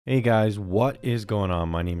Hey guys, what is going on?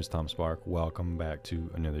 My name is Tom Spark. Welcome back to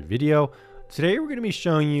another video. Today we're going to be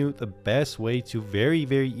showing you the best way to very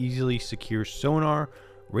easily secure Sonarr,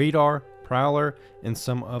 Radarr, Prowlarr, and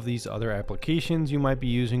some of these other applications you might be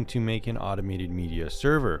using to make an automated media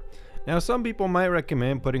server. Now, some people might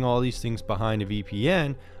recommend putting all these things behind a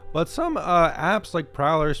VPN, but some apps like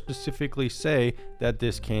Prowlarr specifically say that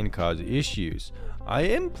this can cause issues. I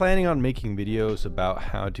am planning on making videos about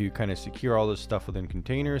how to kind of secure all this stuff within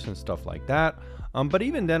containers and stuff like that. But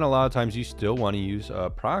even then, a lot of times you still want to use a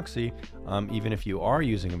proxy, even if you are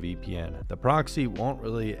using a VPN. The proxy won't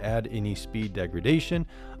really add any speed degradation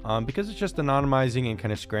because it's just anonymizing and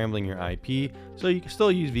kind of scrambling your IP. So you can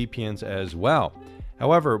still use VPNs as well.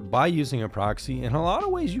 However, by using a proxy, in a lot of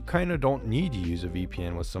ways, you kind of don't need to use a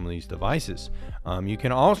VPN with some of these devices. You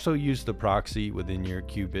can also use the proxy within your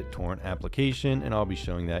Qbittorrent application, and I'll be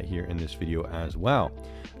showing that here in this video as well.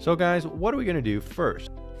 So guys, what are we going to do first?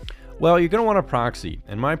 Well, you're going to want a proxy,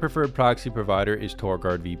 and my preferred proxy provider is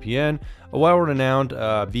Torguard VPN, a well-renowned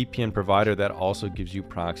VPN provider that also gives you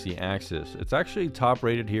proxy access. It's actually top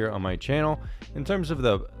rated here on my channel in terms of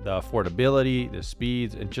the affordability, the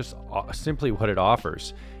speeds, and just simply what it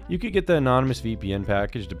offers. You could get the anonymous VPN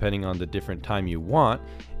package depending on the different time you want,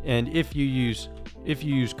 and if you use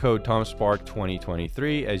code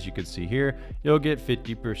TomSpark2023, as you can see here, you'll get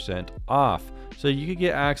 50% off. So you could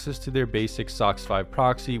get access to their basic SOCKS 5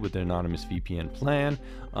 proxy with the anonymous VPN plan.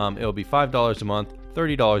 It'll be $5 a month,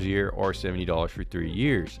 $30 a year, or $70 for 3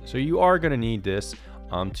 years. So you are going to need this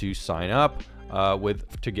to sign up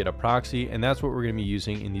to get a proxy, and that's what we're going to be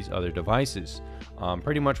using in these other devices.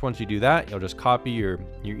 Pretty much once you do that, you'll just copy your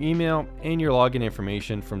email and your login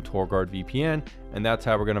information from Torguard VPN, and that's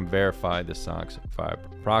how we're going to verify the SOCKS 5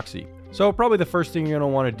 proxy. So probably the first thing you're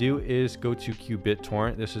going to want to do is go to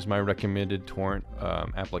Qbittorrent. This is my recommended torrent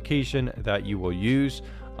application that you will use.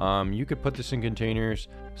 You could put this in containers,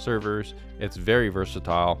 servers. It's very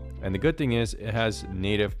versatile, and the good thing is it has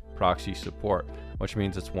native proxy support, which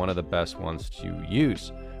means it's one of the best ones to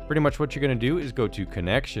use. Pretty much what you're going to do is go to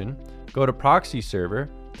connection, go to proxy server,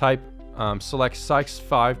 select SOCKS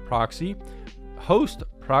 5 proxy, host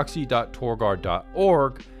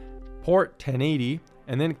proxy.torguard.org, port 1080,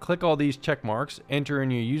 and then click all these check marks, enter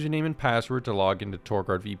in your username and password to log into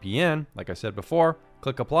Torguard VPN. Like I said before,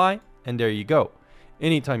 click apply, and there you go.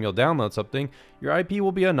 Anytime you'll download something, your IP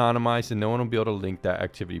will be anonymized and no one will be able to link that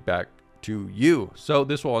activity back to you. So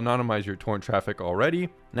this will anonymize your torrent traffic already.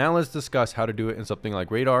 Now let's discuss how to do it in something like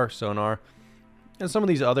Radarr, Sonarr, and some of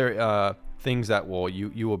these other things that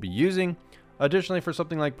you will be using. Additionally, for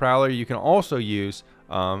something like Prowlarr, you can also use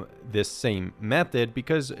this same method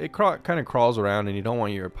because it kind of crawls around and you don't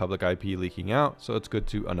want your public IP leaking out, so it's good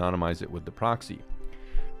to anonymize it with the proxy.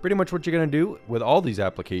 Pretty much what you're going to do with all these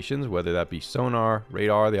applications, whether that be Sonarr,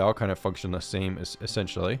 Radarr, they all kind of function the same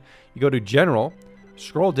essentially. You go to General,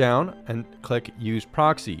 scroll down and click Use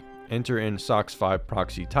Proxy. Enter in SOCKS 5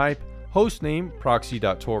 proxy type, hostname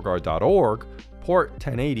proxy.torguard.org, port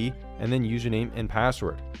 1080, and then username and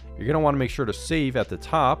password. You're going to want to make sure to save at the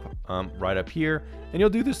top, right up here, and you'll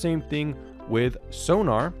do the same thing with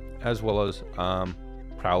Sonarr as well as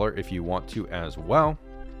Prowlarr if you want to as well.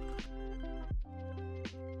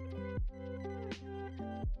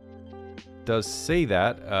 Does say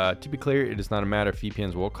that to be clear, it is not a matter if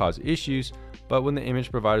VPNs will cause issues, but when the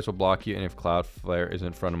image providers will block you and if Cloudflare is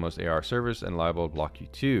in front of most AR servers and liable to block you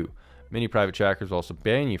too. Many private trackers will also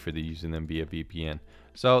ban you for using them via VPN.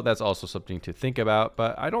 So that's also something to think about,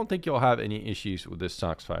 but I don't think you'll have any issues with this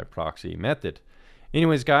SOCKS 5 proxy method.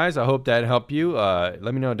 Anyways, guys, I hope that helped you.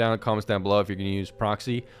 Let me know down in the comments down below if you're going to use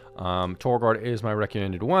proxy. Torguard is my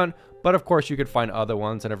recommended one, but of course you could find other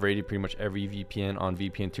ones, and I've rated pretty much every VPN on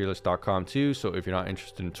vpntierlist.com too. So if you're not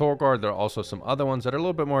interested in Torguard, there are also some other ones that are a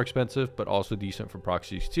little bit more expensive, but also decent for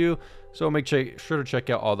proxies too. So make sure to check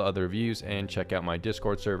out all the other reviews and check out my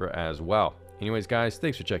Discord server as well. Anyways, guys,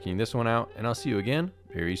 thanks for checking this one out, and I'll see you again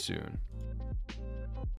very soon.